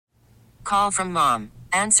Call from mom.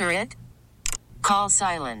 Answer it. Call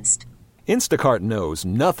silenced. Instacart knows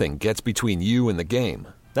nothing gets between you and the game.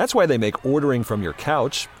 That's why they make ordering from your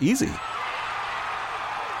couch easy.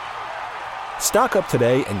 Stock up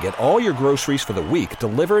today and get all your groceries for the week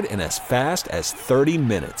delivered in as fast as 30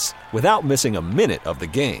 minutes without missing a minute of the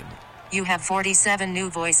game. You have 47 new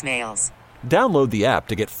voicemails. Download the app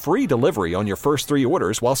to get free delivery on your first 3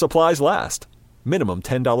 orders while supplies last. Minimum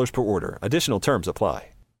 $10 per order. Additional terms apply.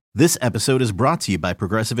 This episode is brought to you by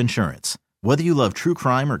Progressive Insurance. Whether you love true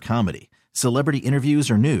crime or comedy, celebrity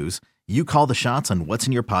interviews or news, you call the shots on what's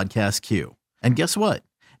in your podcast queue. And guess what?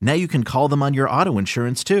 Now you can call them on your auto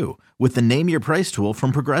insurance too with the Name Your Price tool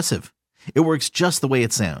from Progressive. It works just the way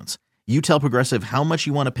it sounds. You tell Progressive how much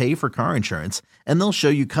you want to pay for car insurance, and they'll show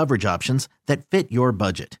you coverage options that fit your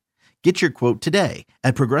budget. Get your quote today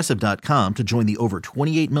at Progressive.com to join the over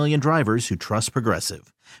 28 million drivers who trust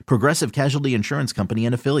Progressive. Progressive Casualty Insurance Company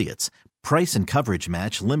and Affiliates. Price and coverage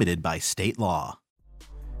match limited by state law.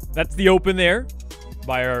 That's the open there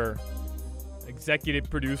by our executive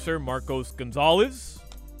producer, Marcos Gonzalez.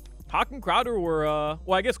 Hawk and Crowder were,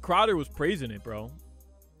 I guess Crowder was praising it, bro.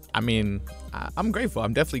 I mean, I'm grateful.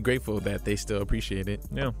 I'm definitely grateful that they still appreciate it.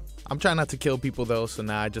 Yeah. I'm trying not to kill people, though, so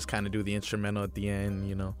now I just kind of do the instrumental at the end,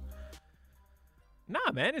 you know.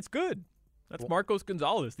 Nah, man, it's good. That's Marcos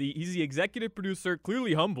Gonzalez. He's the executive producer,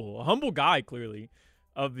 clearly humble, a humble guy, clearly,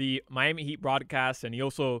 of the Miami Heat broadcast. And he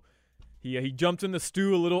also he jumped in the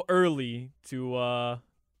stew a little early to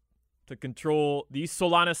control the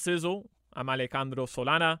Solana Sizzle. I'm Alejandro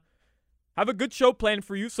Solana. Have a good show planned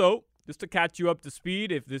for you. So just to catch you up to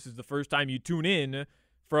speed, if this is the first time you tune in,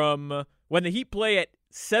 from when the Heat play at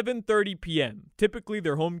 7:30 p.m. Typically,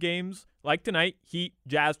 their home games, like tonight, Heat,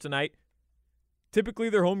 Jazz tonight, typically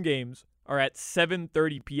their home games are at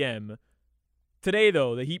 7:30 p.m. Today,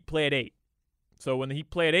 though, the Heat play at 8. So when the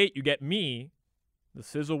Heat play at 8, you get me, the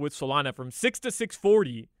Sizzle with Solana, from 6 to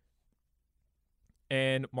 6:40.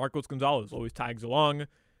 And Marcos Gonzalez always tags along.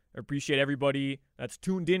 I appreciate everybody that's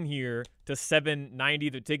tuned in here to 790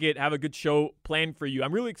 The Ticket. Have a good show planned for you.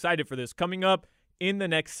 I'm really excited for this. Coming up in the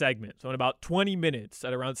next segment, so in about 20 minutes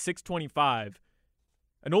at around 6:25,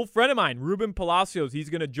 an old friend of mine, Ruben Palacios,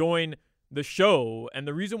 he's going to join the show. And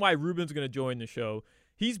the reason why Ruben's going to join the show,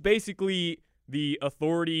 he's basically the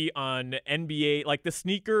authority on NBA, like the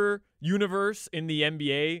sneaker universe in the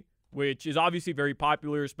NBA, which is obviously very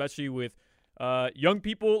popular, especially with young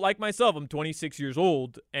people like myself. I'm 26 years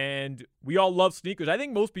old, and we all love sneakers. I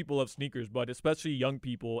think most people love sneakers, but especially young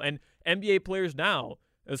people. And NBA players now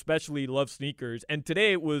especially love sneakers. And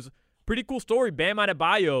today it was a pretty cool story. Bam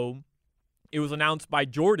Adebayo, it was announced by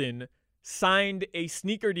Jordan, signed a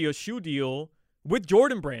sneaker deal, shoe deal with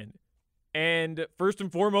Jordan Brand. And first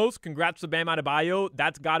and foremost, congrats to Bam Adebayo.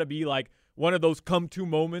 That's got to be like one of those come-to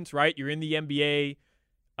moments, right? You're in the NBA,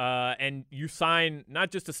 and you sign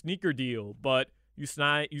not just a sneaker deal, but you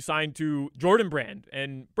sign to Jordan Brand.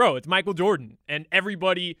 And, bro, it's Michael Jordan. And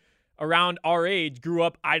everybody around our age grew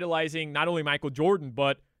up idolizing not only Michael Jordan,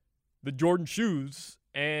 but the Jordan shoes.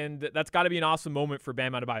 And that's got to be an awesome moment for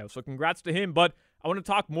Bam Adebayo. So congrats to him. But I want to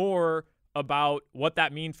talk more about what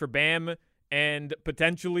that means for Bam and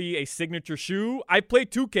potentially a signature shoe. I play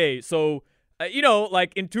 2K, so,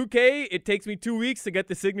 like in 2K, it takes me 2 weeks to get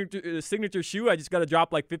the signature shoe. I just got to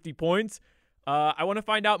drop like 50 points. I want to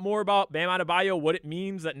find out more about Bam Adebayo, what it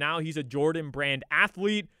means that now he's a Jordan Brand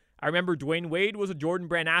athlete. I remember Dwayne Wade was a Jordan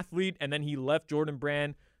Brand athlete, and then he left Jordan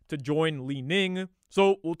Brand to join Li Ning.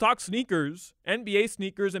 So we'll talk sneakers, NBA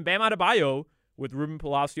sneakers, and Bam Adebayo with Ruben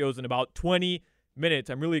Palacios in about 20 minutes.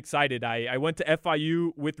 I'm really excited. I went to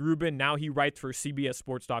FIU with Ruben. Now he writes for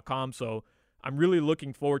CBSSports.com, so I'm really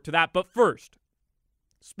looking forward to that. But first,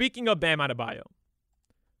 speaking of Bam Adebayo,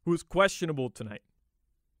 who is questionable tonight,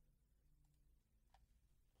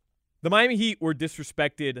 the Miami Heat were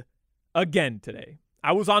disrespected again today.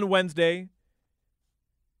 I was on Wednesday,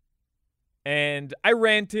 and I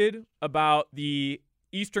ranted about the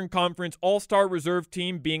Eastern Conference All-Star Reserve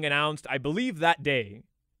team being announced, I believe, that day.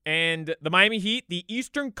 And the Miami Heat, the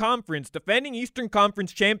Eastern Conference, defending Eastern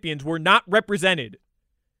Conference champions, were not represented.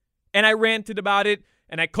 And I ranted about it,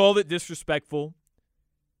 and I called it disrespectful.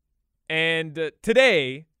 And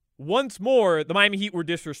today, once more, the Miami Heat were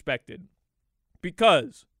disrespected.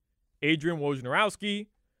 Because Adrian Wojnarowski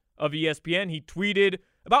of ESPN, he tweeted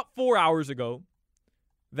about 4 hours ago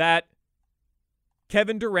that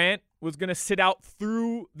Kevin Durant was going to sit out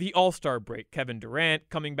through the All-Star break. Kevin Durant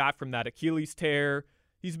coming back from that Achilles tear.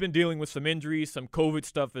 He's been dealing with some injuries, some COVID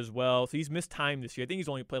stuff as well. So he's missed time this year. I think he's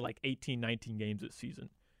only played like 18, 19 games this season.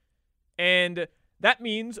 And that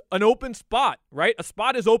means an open spot, right? A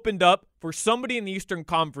spot is opened up for somebody in the Eastern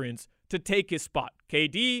Conference to take his spot.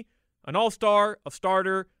 KD, an all-star, a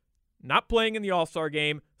starter, not playing in the all-star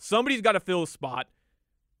game. Somebody's got to fill a spot.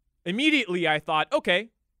 Immediately, I thought, okay,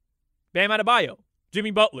 Bam Adebayo,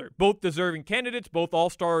 Jimmy Butler, both deserving candidates, both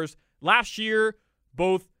all-stars last year,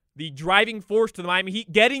 both the driving force to the Miami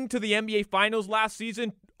Heat, getting to the NBA Finals last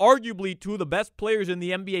season, arguably two of the best players in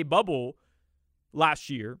the NBA bubble last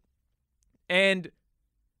year. And a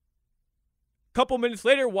couple minutes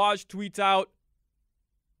later, Woj tweets out,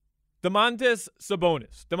 Domantas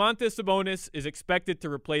Sabonis. Domantas Sabonis is expected to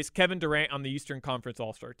replace Kevin Durant on the Eastern Conference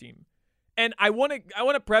All-Star team. And I want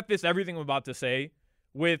to preface everything I'm about to say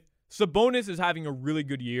with Sabonis is having a really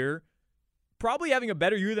good year, probably having a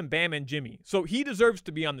better year than Bam and Jimmy. So he deserves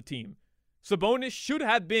to be on the team. Sabonis should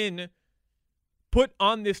have been put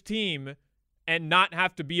on this team and not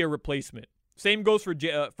have to be a replacement. Same goes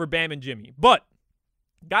for Bam and Jimmy. But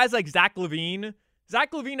guys like Zach LaVine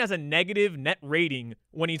has a negative net rating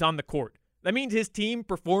when he's on the court. That means his team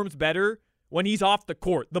performs better when he's off the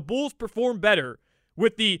court. The Bulls perform better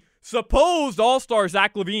with the supposed all-star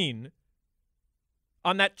Zach LaVine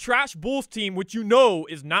on that trash Bulls team, which you know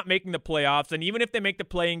is not making the playoffs. And even if they make the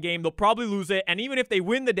play-in game, they'll probably lose it. And even if they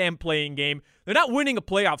win the damn play-in game, they're not winning a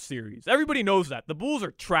playoff series. Everybody knows that. The Bulls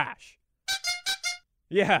are trash.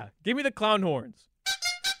 Yeah, give me the clown horns.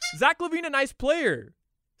 Zach LaVine, a nice player.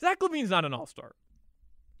 Zach LaVine's not an all-star.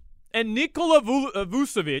 And Nikola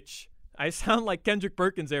Vucevic, I sound like Kendrick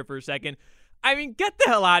Perkins there for a second. I mean, get the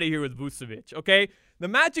hell out of here with Vucevic, okay? The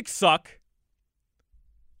Magic suck.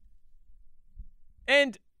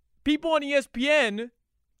 And people on ESPN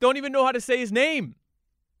don't even know how to say his name.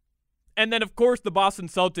 And then, of course, the Boston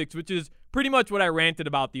Celtics, which is pretty much what I ranted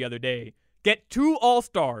about the other day, get two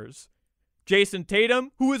all-stars. Jason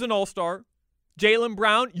Tatum, who is an all-star. Jaylen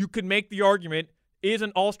Brown, you could make the argument, is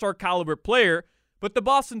an all-star caliber player. But the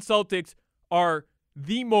Boston Celtics are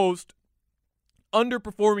the most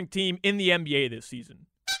underperforming team in the NBA this season.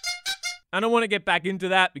 I don't want to get back into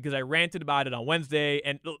that because I ranted about it on Wednesday.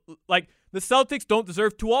 And, like, the Celtics don't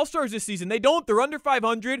deserve two all-stars this season. They don't. They're under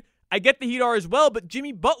 500. I get the Heat are as well, but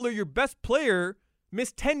Jimmy Butler, your best player,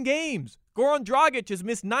 missed 10 games. Goran Dragic has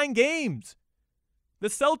missed 9 games. The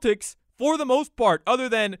Celtics, for the most part, other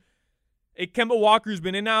than a Kemba Walker who's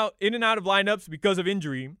been in and out of lineups because of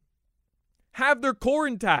injury, have their core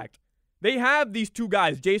intact. They have these two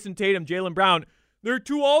guys, Jason Tatum, Jaylen Brown. They're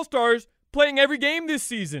two all-stars playing every game this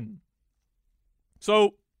season.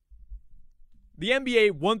 So, the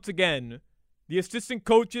NBA, once again, the assistant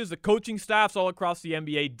coaches, the coaching staffs all across the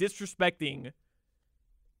NBA disrespecting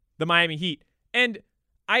the Miami Heat. And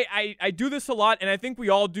I do this a lot, and I think we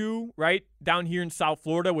all do, right, down here in South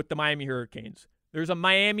Florida with the Miami Hurricanes. There's a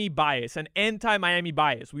Miami bias, an anti-Miami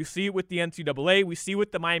bias. We see it with the NCAA. We see it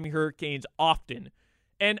with the Miami Hurricanes often.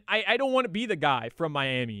 And I don't want to be the guy from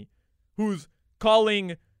Miami who's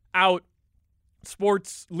calling out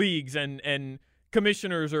sports leagues and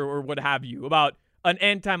commissioners or what have you about an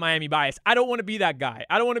anti-Miami bias. I don't want to be that guy.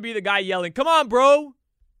 I don't want to be the guy yelling, come on, bro,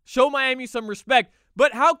 show Miami some respect.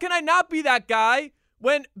 But how can I not be that guy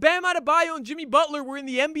when Bam Adebayo and Jimmy Butler were in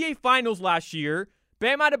the NBA Finals last year?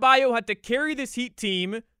 Bam Adebayo had to carry this Heat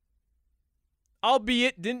team,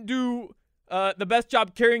 albeit didn't do the best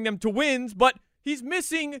job carrying them to wins, but he's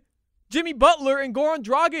missing Jimmy Butler and Goran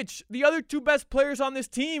Dragic, the other two best players on this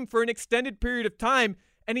team, for an extended period of time,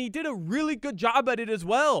 and he did a really good job at it as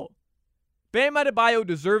well. Bam Adebayo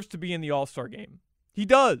deserves to be in the All-Star game. He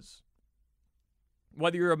does.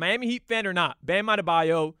 Whether you're a Miami Heat fan or not, Bam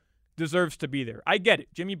Adebayo deserves to be there. I get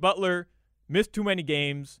it. Jimmy Butler missed too many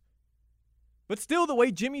games. But still, the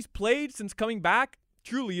way Jimmy's played since coming back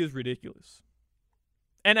truly is ridiculous.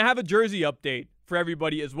 And I have a jersey update for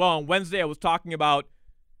everybody as well. On Wednesday, I was talking about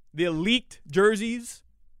the leaked jerseys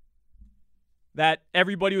that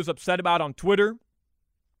everybody was upset about on Twitter.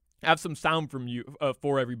 I have some sound from you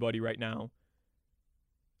for everybody right now.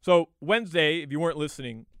 So Wednesday, if you weren't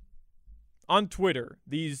listening, on Twitter,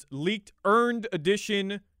 these leaked earned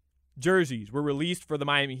edition jerseys were released for the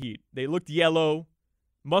Miami Heat. They looked yellow.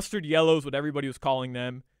 Mustard yellow is what everybody was calling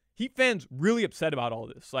them. Heat fans really upset about all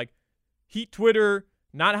this. Like, Heat Twitter,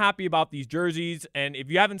 not happy about these jerseys. And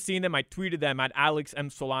if you haven't seen them, I tweeted them at Alex M.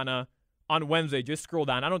 Solana on Wednesday. Just scroll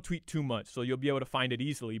down. I don't tweet too much, so you'll be able to find it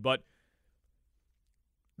easily. But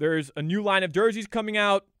there's a new line of jerseys coming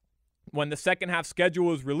out. When the second half schedule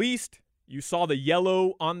was released, you saw the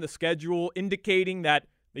yellow on the schedule indicating that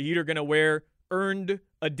the Heat are going to wear earned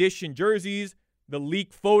edition jerseys. The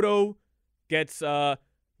leak photo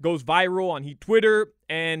goes viral on Heat Twitter,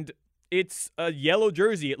 and it's a yellow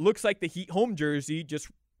jersey. It looks like the Heat home jersey, just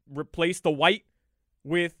replaced the white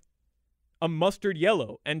with a mustard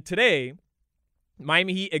yellow. And today,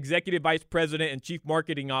 Miami Heat Executive Vice President and Chief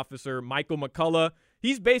Marketing Officer Michael McCullough,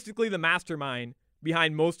 he's basically the mastermind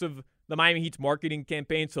behind most of the Miami Heat's marketing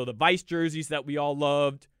campaign. So the Vice jerseys that we all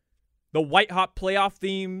loved, the white hot playoff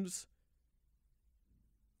themes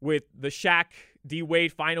with the Shaq,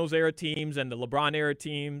 D-Wade finals era teams and the LeBron era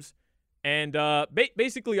teams, and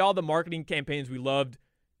basically all the marketing campaigns we loved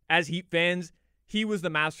as Heat fans. He was the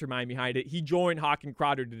mastermind behind it. He joined Hawk and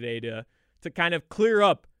Crowder today to kind of clear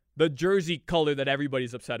up the jersey color that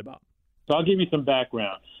everybody's upset about. So I'll give you some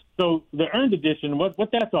background. So the earned edition, what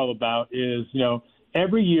that's all about is,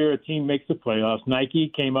 every year a team makes the playoffs.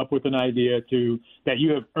 Nike came up with an idea that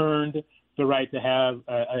you have earned the right to have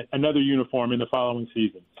another uniform in the following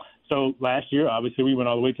season. So last year, obviously, we went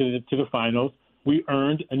all the way to the finals. We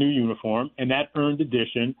earned a new uniform, and that earned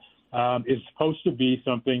edition is supposed to be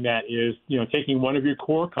something that is, taking one of your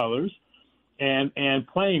core colors and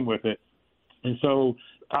playing with it. And so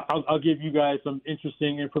I'll give you guys some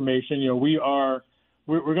interesting information. We're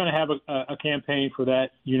going to have a campaign for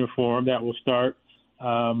that uniform that will start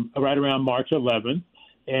right around March 11th,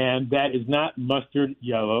 and that is not mustard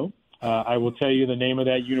yellow. I will tell you the name of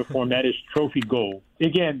that uniform. That is Trophy Gold.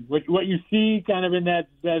 Again, what you see kind of in that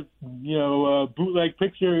bootleg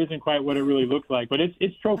picture isn't quite what it really looks like, but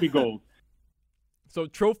it's Trophy Gold. So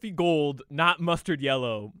Trophy Gold, not mustard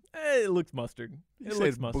yellow. It looks mustard. It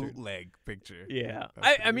looks mustard. Bootleg picture. Yeah.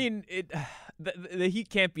 I mean, the Heat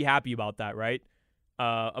can't be happy about that, right?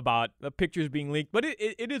 About the pictures being leaked. But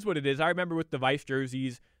it is what it is. I remember with the Vice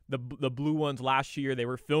jerseys, the blue ones last year, they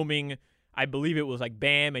were filming, I believe it was like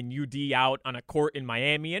Bam and UD out on a court in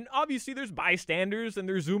Miami. And obviously there's bystanders, and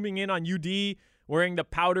they're zooming in on UD wearing the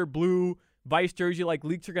powder blue Vice jersey. Like,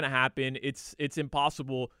 leaks are going to happen. It's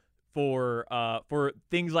impossible for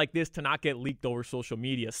things like this to not get leaked over social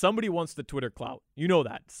media. Somebody wants the Twitter clout. You know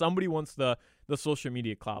that. Somebody wants the social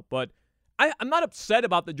media clout. But I'm not upset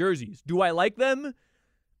about the jerseys. Do I like them?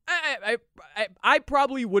 I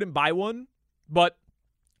probably wouldn't buy one, but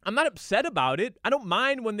I'm not upset about it. I don't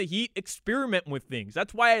mind when the Heat experiment with things.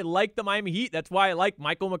 That's why I like the Miami Heat. That's why I like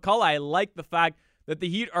Michael McCullough. I like the fact that the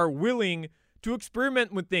Heat are willing to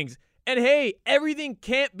experiment with things. And hey, everything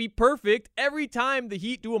can't be perfect. Every time the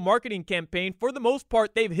Heat do a marketing campaign, for the most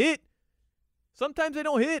part, they've hit. Sometimes they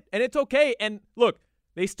don't hit, and it's okay. And look,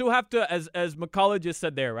 they still have to, as McCullough just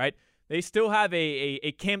said there, right? They still have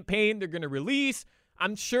a campaign they're going to release.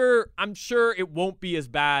 I'm sure it won't be as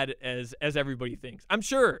bad as everybody thinks. I'm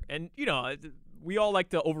sure. And, we all like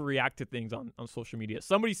to overreact to things on social media.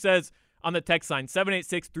 Somebody says on the text line,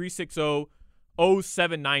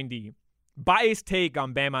 786-360-0790, biased take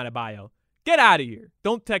on Bam Adebayo. Get out of here.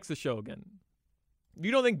 Don't text the show again. If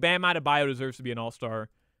you don't think Bam Adebayo deserves to be an all-star,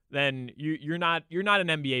 then you're not an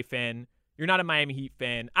NBA fan. You're not a Miami Heat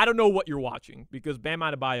fan. I don't know what you're watching, because Bam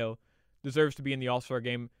Adebayo deserves to be in the all-star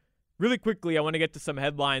game. Really quickly, I want to get to some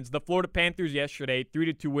headlines. The Florida Panthers yesterday,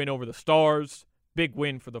 3-2 win over the Stars. Big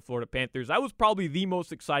win for the Florida Panthers. That was probably the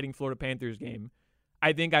most exciting Florida Panthers game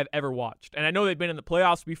I think I've ever watched. And I know they've been in the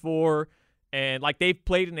playoffs before, and they've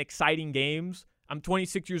played in exciting games. I'm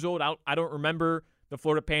 26 years old. I don't remember the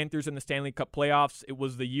Florida Panthers in the Stanley Cup playoffs. It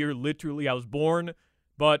was the year literally I was born.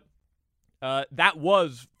 But that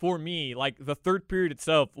was, for me, the third period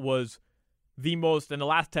itself was the most, in the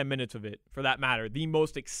last 10 minutes of it, for that matter, the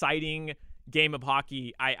most exciting game of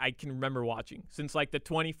hockey I can remember watching since the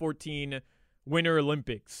 2014 Winter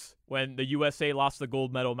Olympics, when the USA lost the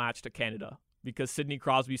gold medal match to Canada because Sidney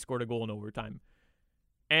Crosby scored a goal in overtime.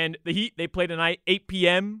 And the Heat, they play tonight, 8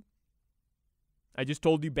 p.m. I just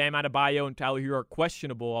told you Bam Adebayo and Tyler Hero are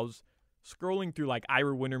questionable. I was scrolling through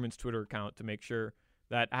Ira Winterman's Twitter account to make sure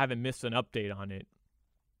that I haven't missed an update on it.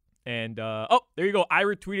 And, there you go.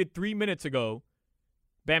 Ira tweeted 3 minutes ago,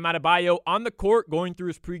 Bam Adebayo on the court going through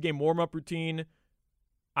his pregame warm-up routine.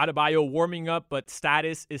 Adebayo warming up, but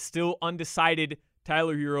status is still undecided.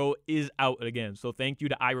 Tyler Hero is out again. So thank you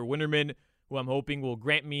to Ira Winterman, who I'm hoping will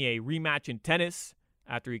grant me a rematch in tennis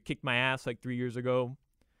after he kicked my ass 3 years ago.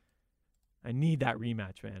 I need that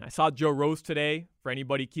rematch, man. I saw Joe Rose today. For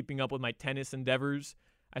anybody keeping up with my tennis endeavors,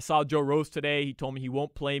 I saw Joe Rose today. He told me he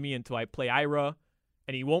won't play me until I play Ira.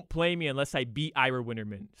 And he won't play me unless I beat Ira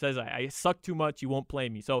Winterman. Says I suck too much, he won't play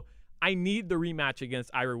me. So I need the rematch against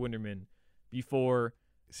Ira Winterman before.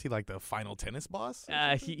 Is he the final tennis boss?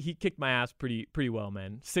 He kicked my ass pretty well,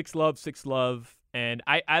 man. 6-love. And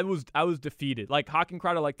I was defeated. Hawk and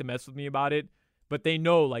Crowder like to mess with me about it, but they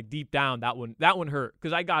know deep down that one hurt.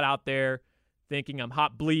 Because I got out there thinking I'm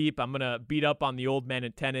hot bleep. I'm gonna beat up on the old man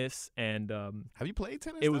in tennis. And have you played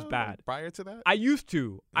tennis? It was bad prior to that. I used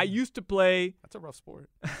to. I used to play. That's a rough sport.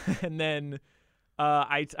 And then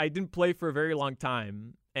I didn't play for a very long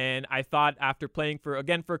time, and I thought after playing for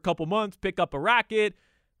a couple months, pick up a racket.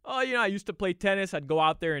 Oh, I used to play tennis. I'd go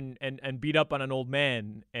out there and beat up on an old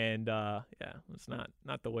man, and it's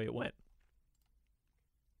not the way it went.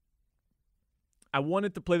 I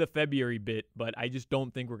wanted to play the February bit, but I just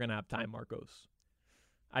don't think we're gonna have time, Marcos.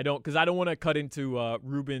 I don't want to cut into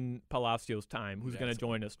Ruben Palacios' time, who's going to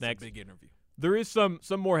join us next. It's a big interview. There is some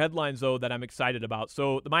more headlines, though, that I'm excited about.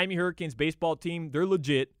 So the Miami Hurricanes baseball team, they're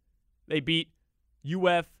legit. They beat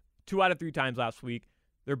UF 2 out of 3 times last week.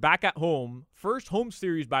 They're back at home. First home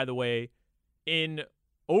series, by the way, in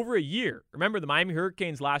over a year. Remember, the Miami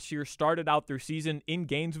Hurricanes last year started out their season in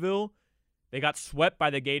Gainesville. They got swept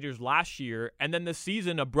by the Gators last year, and then the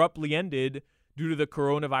season abruptly ended due to the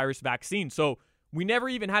coronavirus vaccine. So we never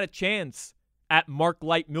even had a chance at Mark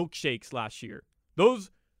Light milkshakes last year.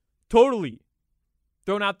 Those totally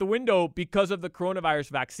thrown out the window because of the coronavirus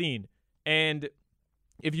vaccine. And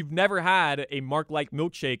if you've never had a Mark Light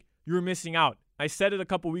milkshake, you're missing out. I said it a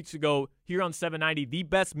couple weeks ago here on 790, the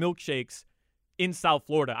best milkshakes in South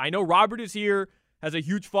Florida. I know Robert is here, has a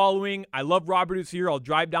huge following. I love Robert is here. I'll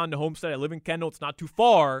drive down to Homestead. I live in Kendall. It's not too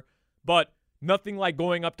far, but nothing like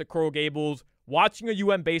going up to Coral Gables, watching a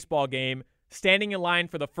UM baseball game, standing in line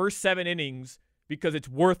for the first 7 innings because it's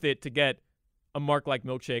worth it to get a Mark Light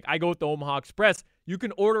milkshake. I go with the Omaha Express. You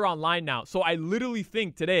can order online now. So I literally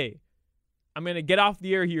think today I'm going to get off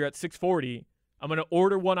the air here at 6:40. I'm going to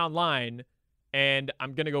order one online, and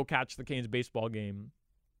I'm going to go catch the Canes baseball game.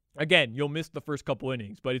 Again, you'll miss the first couple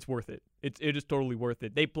innings, but it's worth it. It is totally worth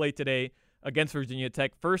it. They play today against Virginia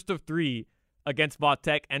Tech, first of 3 against Vaught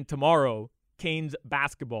Tech, and tomorrow, Canes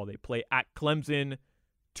basketball. They play at Clemson,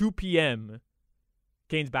 2 p.m.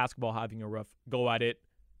 Canes basketball having a rough go at it.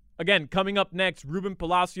 Again, coming up next, Ruben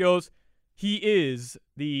Palacios. He is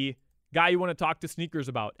the guy you want to talk to sneakers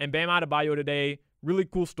about. And Bam Adebayo today, really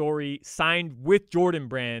cool story, signed with Jordan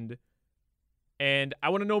Brand. And I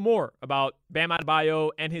want to know more about Bam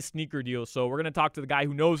Adebayo and his sneaker deal. So we're going to talk to the guy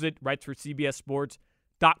who knows it, writes for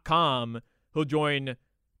CBSSports.com. He'll join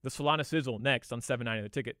the Solana Sizzle next on 790 The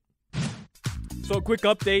Ticket. So a quick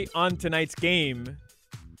update on tonight's game.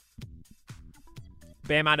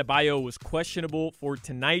 Bam Adebayo was questionable for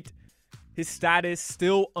tonight. His status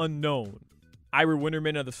still unknown. Ira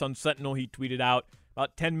Winterman of the Sun Sentinel, he tweeted out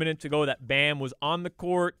about 10 minutes ago that Bam was on the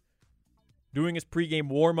court doing his pregame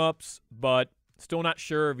warm-ups, but still not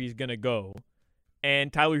sure if he's going to go.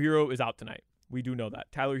 And Tyler Hero is out tonight. We do know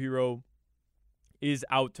that. Tyler Hero is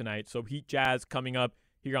out tonight. So Heat Jazz coming up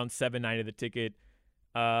here on 790 The Ticket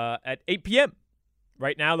at 8 p.m.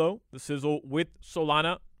 Right now, though, the Sizzle with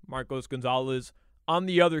Solana. Marcos Gonzalez on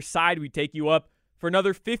the other side. We take you up for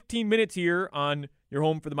another 15 minutes here on your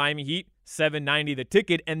home for the Miami Heat, 790 The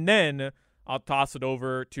Ticket. And then I'll toss it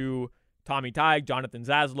over to Tommy Tighe, Jonathan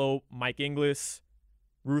Zaslow, Mike Inglis,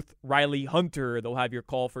 Ruth Riley Hunter. They'll have your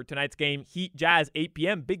call for tonight's game. Heat Jazz, 8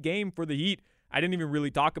 p.m. Big game for the Heat. I didn't even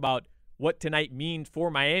really talk about what tonight means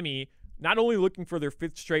for Miami. Not only looking for their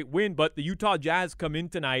 5th straight win, but the Utah Jazz come in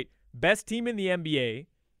tonight. Best team in the NBA.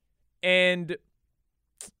 And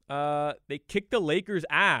they kicked the Lakers'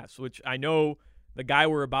 ass, which I know the guy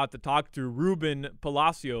we're about to talk to, Ruben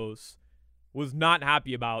Palacios, was not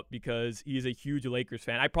happy about because he's a huge Lakers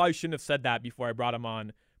fan. I probably shouldn't have said that before I brought him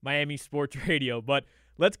on Miami Sports Radio. But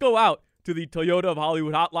let's go out to the Toyota of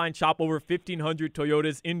Hollywood hotline. Shop over 1,500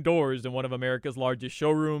 Toyotas indoors in one of America's largest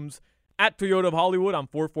showrooms at Toyota of Hollywood on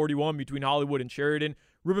 441 between Hollywood and Sheridan.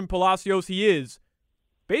 Ruben Palacios, he is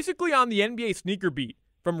basically on the NBA sneaker beat.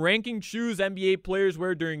 From ranking shoes NBA players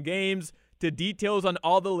wear during games to details on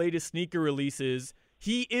all the latest sneaker releases,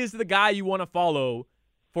 he is the guy you want to follow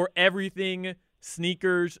for everything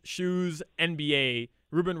sneakers, shoes, NBA.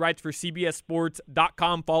 Ruben writes for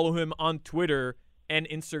CBSSports.com. Follow him on Twitter and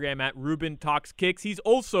Instagram at Ruben Talks Kicks. He's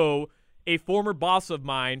also a former boss of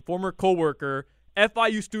mine, former coworker,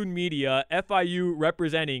 FIU student media, FIU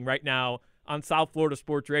representing right now on South Florida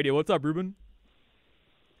Sports Radio. What's up, Ruben?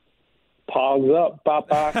 Pause up,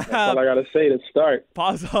 Papa. That's all I got to say to start.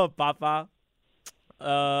 Pause up, Papa.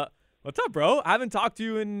 What's up, bro? I haven't talked to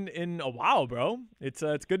you in a while, bro. It's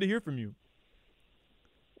good to hear from you.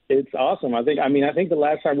 It's awesome. I think the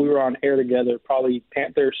last time we were on air together, probably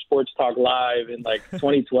Panther Sports Talk Live in like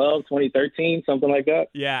 2012, 2013, something like that.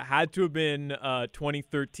 Yeah, had to have been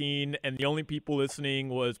 2013, and the only people listening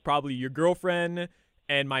was probably your girlfriend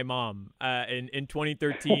and my mom in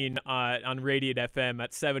 2013 on Radiant FM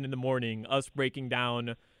at 7 in the morning, us breaking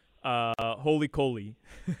down Holy Coley.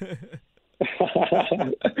 Those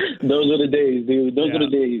are the days, dude. Those are the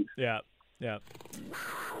days. Yeah.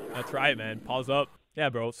 That's right, man. Pause up. Yeah,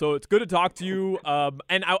 bro. So it's good to talk to you.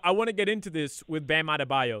 And I want to get into this with Bam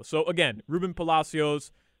Adebayo. So, again, Ruben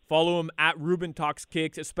Palacios, follow him at Ruben Talks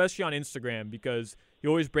Kicks, especially on Instagram, because he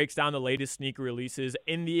always breaks down the latest sneaker releases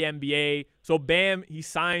in the NBA. So, Bam, he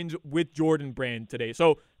signs with Jordan Brand today.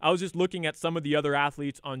 So, I was just looking at some of the other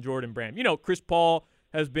athletes on Jordan Brand. You know, Chris Paul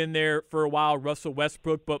has been there for a while, Russell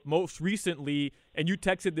Westbrook, but most recently, and you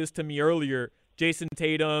texted this to me earlier, Jason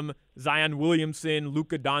Tatum, Zion Williamson,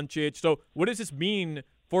 Luka Doncic. So what does this mean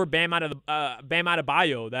for Bam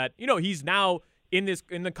Adebayo that, you know, he's now in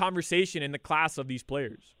the conversation, in the class of these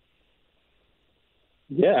players?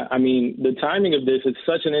 Yeah, I mean, the timing of this, it's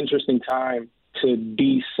such an interesting time to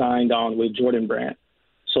be signed on with Jordan Brand.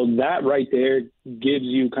 So that right there gives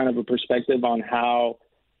you kind of a perspective on how,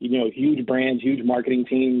 you know, huge brands, huge marketing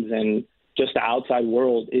teams, and just the outside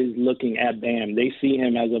world is looking at Bam. They see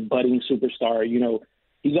him as a budding superstar. You know,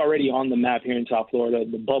 he's already on the map here in South Florida.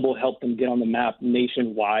 The bubble helped him get on the map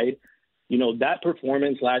nationwide. You know, that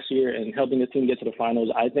performance last year and helping the team get to the finals,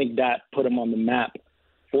 I think that put him on the map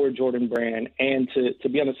for Jordan Brand. And to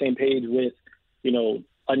be on the same page with, you know,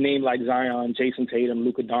 a name like Zion, Jason Tatum,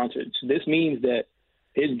 Luka Doncic, this means that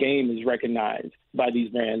his game is recognized by these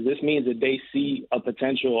brands. This means that they see a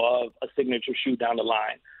potential of a signature shoe down the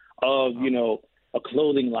line, of, you know, a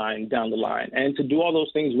clothing line down the line. And to do all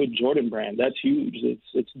those things with Jordan Brand, that's huge.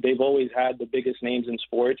 They've always had the biggest names in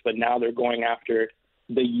sports, but now they're going after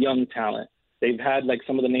the young talent. They've had, like,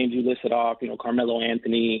 some of the names you listed off, you know, Carmelo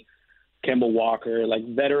Anthony, Kemba Walker, like,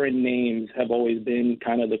 veteran names have always been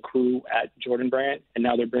kind of the crew at Jordan Brand, and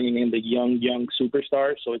now they're bringing in the young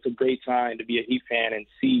superstars. So it's a great sign to be a Heat fan and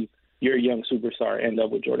see your young superstar end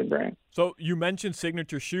up with Jordan Brand. So you mentioned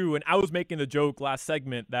signature shoe, and I was making the joke last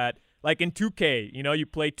segment that, like, in 2K, you know, you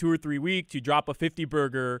play 2 or 3 weeks, you drop a 50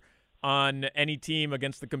 burger on any team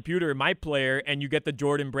against the computer, my player, and you get the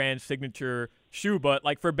Jordan Brand signature shoe. But,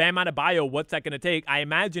 like, for Bam Adebayo, what's that going to take? I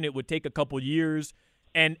imagine it would take a couple years.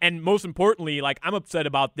 And most importantly, like, I'm upset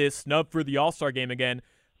about this snub for the All-Star game again.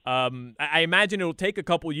 I imagine it'll take a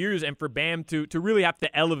couple years and for Bam to really have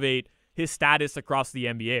to elevate his status across the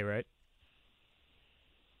NBA, right?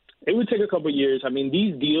 It would take a couple of years. I mean,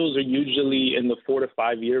 these deals are usually in the 4 to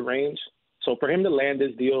 5 year range. So for him to land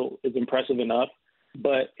this deal is impressive enough.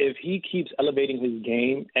 But if he keeps elevating his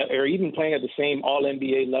game, or even playing at the same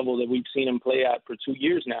All-NBA level that we've seen him play at for 2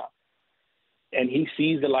 years now, and he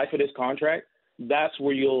sees the life of this contract, that's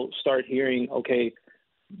where you'll start hearing, okay,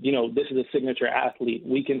 you know, this is a signature athlete.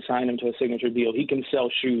 We can sign him to a signature deal. He can sell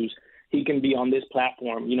shoes. He can be on this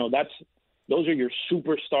platform. You know, those are your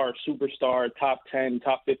superstar, top 10,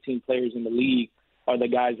 top 15 players in the league are the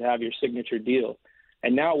guys that have your signature deal.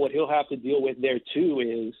 And now what he'll have to deal with there too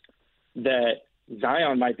is that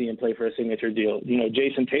Zion might be in play for a signature deal. You know,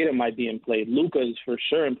 Jason Tatum might be in play. Luka's for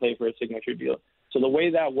sure in play for a signature deal. So the way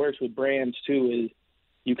that works with brands too is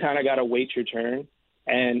you kind of got to wait your turn.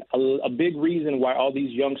 And a big reason why all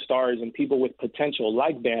these young stars and people with potential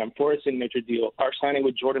like Bam for a signature deal are signing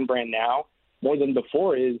with Jordan Brand now more than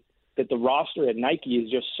before is that the roster at Nike is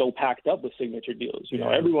just so packed up with signature deals. You know,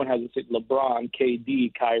 everyone has a LeBron,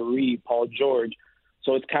 KD, Kyrie, Paul George.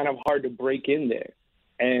 So it's kind of hard to break in there.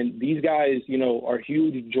 And these guys, you know, are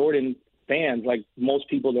huge Jordan fans, like most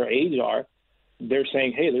people their age are. They're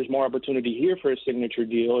saying, hey, there's more opportunity here for a signature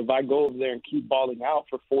deal. If I go over there and keep balling out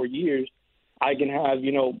for 4 years, I can have,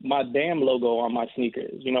 you know, my Bam logo on my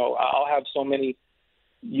sneakers. You know, I'll have so many,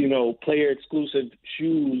 you know, player-exclusive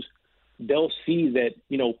shoes. They'll see that,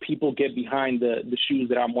 you know, people get behind the shoes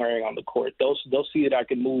that I'm wearing on the court. They'll see that I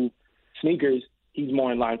can move sneakers. He's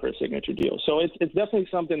more in line for a signature deal. So it's definitely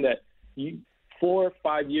something that 4 or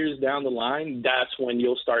 5 years down the line, that's when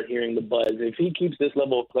you'll start hearing the buzz. If he keeps this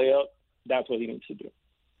level of play up, that's what he needs to do.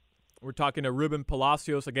 We're talking to Ruben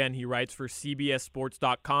Palacios. Again, he writes for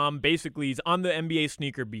CBSSports.com. Basically, he's on the NBA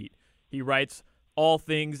sneaker beat. He writes all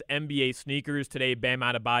things NBA sneakers. Today, Bam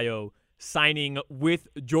Adebayo signing with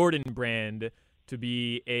Jordan Brand to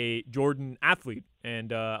be a Jordan athlete.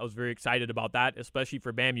 And I was very excited about that, especially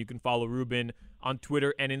for Bam. You can follow Ruben on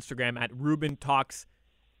Twitter and Instagram at Ruben Talks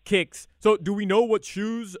Kicks. So do we know what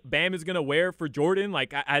shoes Bam is going to wear for Jordan?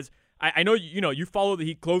 Like, as I know, you know, you follow the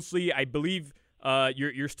Heat closely. I believe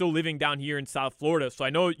you're still living down here in South Florida. So I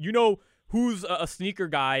know, you know, who's a sneaker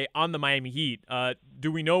guy on the Miami Heat.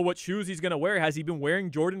 Do we know what shoes he's going to wear? Has he been wearing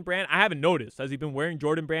Jordan Brand? I haven't noticed. Has he been wearing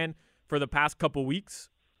Jordan Brand for the past couple weeks?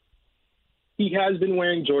 He has been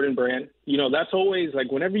wearing Jordan Brand. You know, that's always,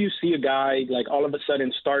 like, whenever you see a guy, like, all of a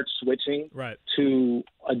sudden start switching to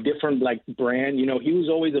a different, like, brand, you know, he was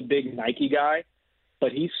always a big Nike guy,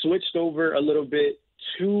 but he switched over a little bit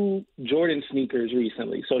two Jordan sneakers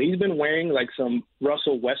recently. So he's been wearing like some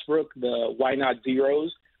Russell Westbrook, the Why Not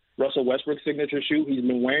Zeros, Russell Westbrook signature shoe. He's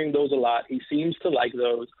been wearing those a lot. He seems to like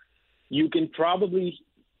those. You can probably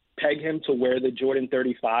peg him to wear the Jordan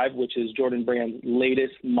 35, which is Jordan Brand's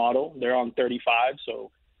latest model. They're on 35,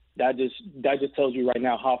 so that just tells you right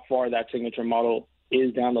now how far that signature model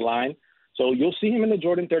is down the line. So you'll see him in the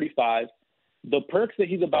Jordan 35. The perks that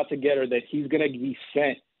he's about to get are that he's going to be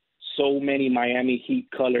sent so many Miami Heat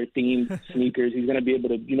color themed sneakers. He's going to be able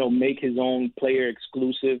to, make his own player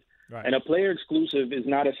exclusive. Right. And a player exclusive is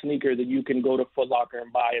not a sneaker that you can go to Foot Locker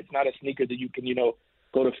and buy. It's not a sneaker that you can,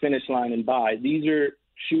 go to Finish Line and buy. These are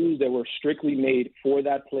shoes that were strictly made for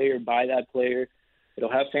that player, by that player.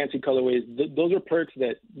 It'll have fancy colorways. Those are perks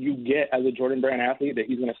that you get as a Jordan Brand athlete that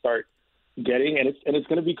he's going to start getting, and it's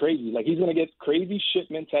going to be crazy. Like, he's going to get crazy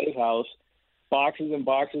shipments at his house, boxes and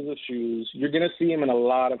boxes of shoes. You're going to see him in a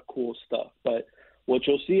lot of cool stuff. But what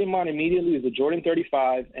you'll see him on immediately is the Jordan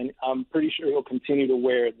 35, and I'm pretty sure he'll continue to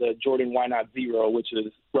wear the Jordan Why Not Zero, which is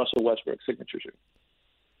Russell Westbrook's signature shoe.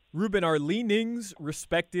 Ruben, are Li-Nings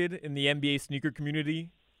respected in the NBA sneaker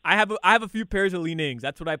community? I have a few pairs of Li-Nings.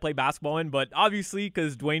 That's what I play basketball in. But obviously,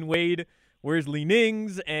 because Dwayne Wade wears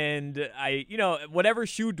Li-Nings, and whatever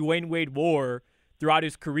shoe Dwayne Wade wore throughout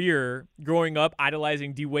his career, growing up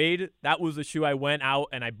idolizing D Wade, that was the shoe I went out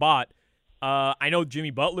and I bought. I know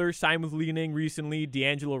Jimmy Butler signed with Li-Ning recently.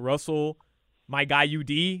 D'Angelo Russell, my guy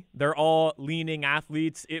UD, they're all Li-Ning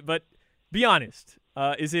athletes. But be honest,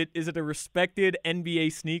 is it a respected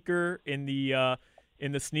NBA sneaker in the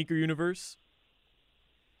sneaker universe?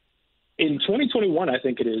 In 2021, I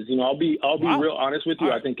think it is. I'll be real honest with you.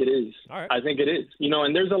 Right. I think it is. Right. I think it is.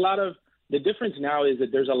 And there's a lot of the difference now is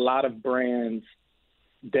that there's a lot of brands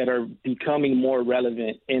that are becoming more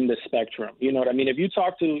relevant in the spectrum. You know what I mean? If you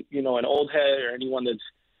talk to, an old head or anyone that's,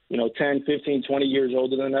 10, 15, 20 years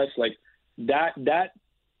older than us, like that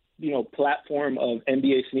platform of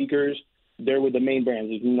NBA sneakers, they're with the main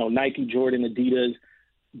brands, Nike, Jordan, Adidas.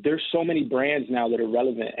 There's so many brands now that are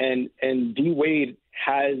relevant. And D Wade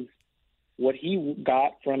has what he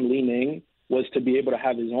got from Li-Ning was to be able to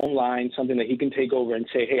have his own line, something that he can take over and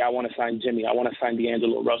say, hey, I want to sign Jimmy. I want to sign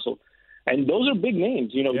D'Angelo Russell. And those are big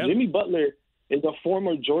names. Yep. Jimmy Butler is a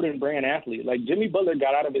former Jordan Brand athlete. Like, Jimmy Butler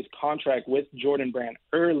got out of his contract with Jordan Brand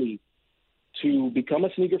early to become a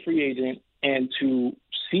sneaker free agent and to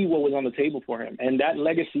see what was on the table for him. And that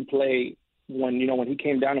legacy play when he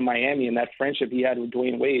came down to Miami and that friendship he had with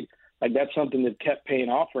Dwayne Wade, like, that's something that kept paying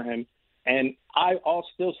off for him. And I'll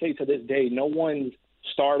still say to this day, no one's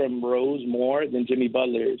stardom rose more than Jimmy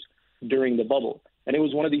Butler's during the bubble. And it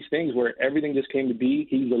was one of these things where everything just came to be.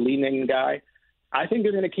 He's the Li-Ning guy. I think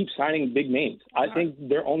they're going to keep signing big names. I think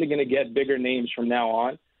they're only going to get bigger names from now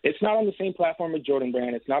on. It's not on the same platform as Jordan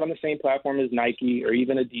Brand. It's not on the same platform as Nike or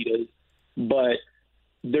even Adidas. But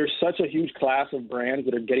there's such a huge class of brands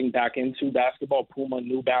that are getting back into basketball. Puma,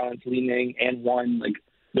 New Balance, Li-Ning, and One. Like,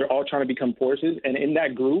 they're all trying to become forces. And in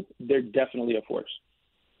that group, they're definitely a force.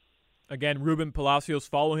 Again, Ruben Palacios,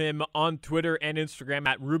 follow him on Twitter and Instagram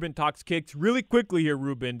at Ruben Talks Kicks. Really quickly here,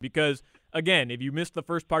 Ruben, because, again, if you missed the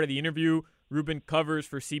first part of the interview, Ruben covers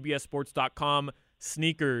for CBSSports.com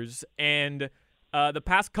sneakers. And the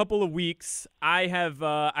past couple of weeks, I have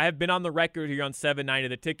been on the record here on 7-9 of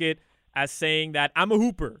the Ticket as saying that I'm a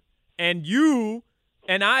hooper. And you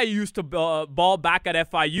and I used to ball back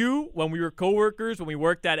at FIU when we were coworkers, when we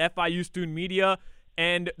worked at FIU Student Media.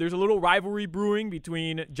 And there's a little rivalry brewing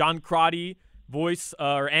between John Crotty, voice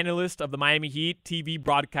or analyst of the Miami Heat TV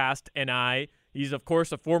broadcast, and I. He's, of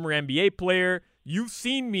course, a former NBA player. You've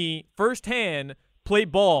seen me firsthand play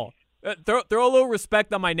ball. Throw a little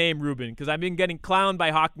respect on my name, Ruben, because I've been getting clowned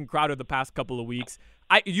by Hawk and Crowder the past couple of weeks.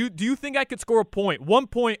 Do you think I could score a point? 1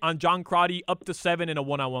 point on John Crotty up to 7 in a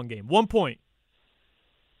one-on-one game. 1 point.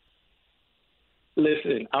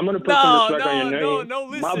 Listen, I'm going to put some respect on your name. No,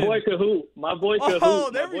 listen. My boy can hoop. My boy can hoop.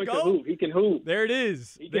 Oh, there we go. Can hoop. He can hoop. There it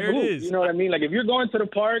is. There it is. You know what I mean? Like, if you're going to the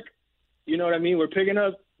park, you know what I mean?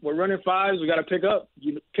 We're running fives. We got to pick up.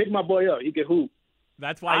 You pick my boy up. He can hoop.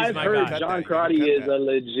 That's why he's my guy. I've heard John Crotty is a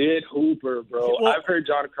legit hooper, bro. Well, I've heard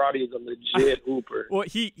John Crotty is a legit hooper. Well,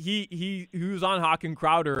 he was on Hawk and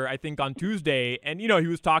Crowder, I think, on Tuesday, and, he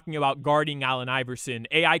was talking about guarding Allen Iverson.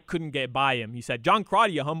 AI couldn't get by him. He said, John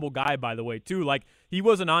Crotty, a humble guy, by the way, too. Like, he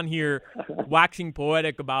wasn't on here waxing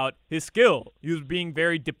poetic about his skill. He was being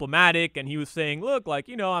very diplomatic, and he was saying, look, like,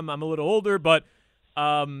 I'm a little older, but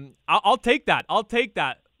I'll take that. I'll take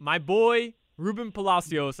that. My boy, Ruben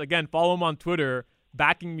Palacios, again, follow him on Twitter,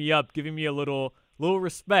 backing me up, giving me a little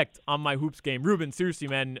respect on my hoops game. Ruben, seriously,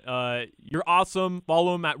 man, you're awesome.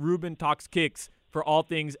 Follow him at Ruben Talks Kicks. for all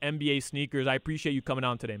things NBA sneakers. I appreciate you coming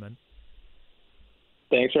on today, man.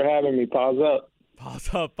 Thanks for having me. Pause up. Pause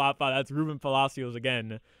up, Papa. That's Ruben Palacios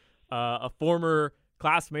again, a former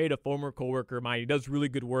classmate, a former coworker of mine. He does really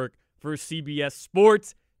good work for CBS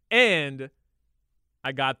Sports, and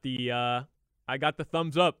I got the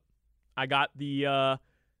thumbs up. I got the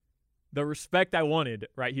respect I wanted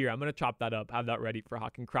right here. I'm gonna chop that up. Have that ready for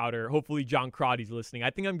Hawk and Crowder. Hopefully, John Crotty's listening. I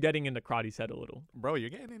think I'm getting into Crotty's head a little. Bro, you're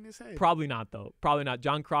getting in his head. Probably not though. Probably not.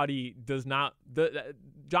 John Crotty does not.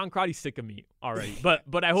 John Crotty's sick of me already.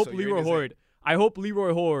 But I hope So Leroy Horde. I hope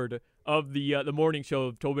Leroy Horde of the morning show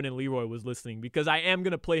of Tobin and Leroy was listening, because I am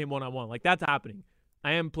gonna play him one-on-one. Like, that's happening.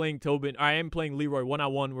 I am playing Leroy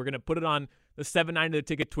one-on-one. We're gonna put it on the 790 The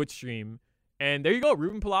Ticket Twitch stream, and there you go,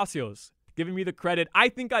 Ruben Palacios giving me the credit I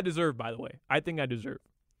think I deserve. By the way, I think I deserve.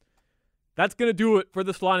 That's gonna do it for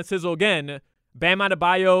the Solana Sizzle again. Bam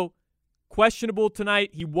Adebayo questionable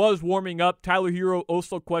tonight. He was warming up. Tyler Hero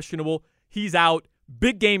also questionable. He's out.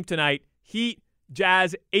 Big game tonight. Heat,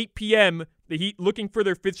 Jazz, 8 p.m. The Heat looking for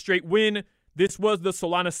their 5th straight win. This was the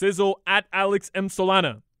Solana Sizzle at Alex M.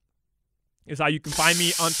 Solana. Is how you can find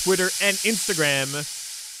me on Twitter and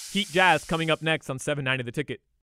Instagram. Heat Jazz coming up next on 790 The Ticket.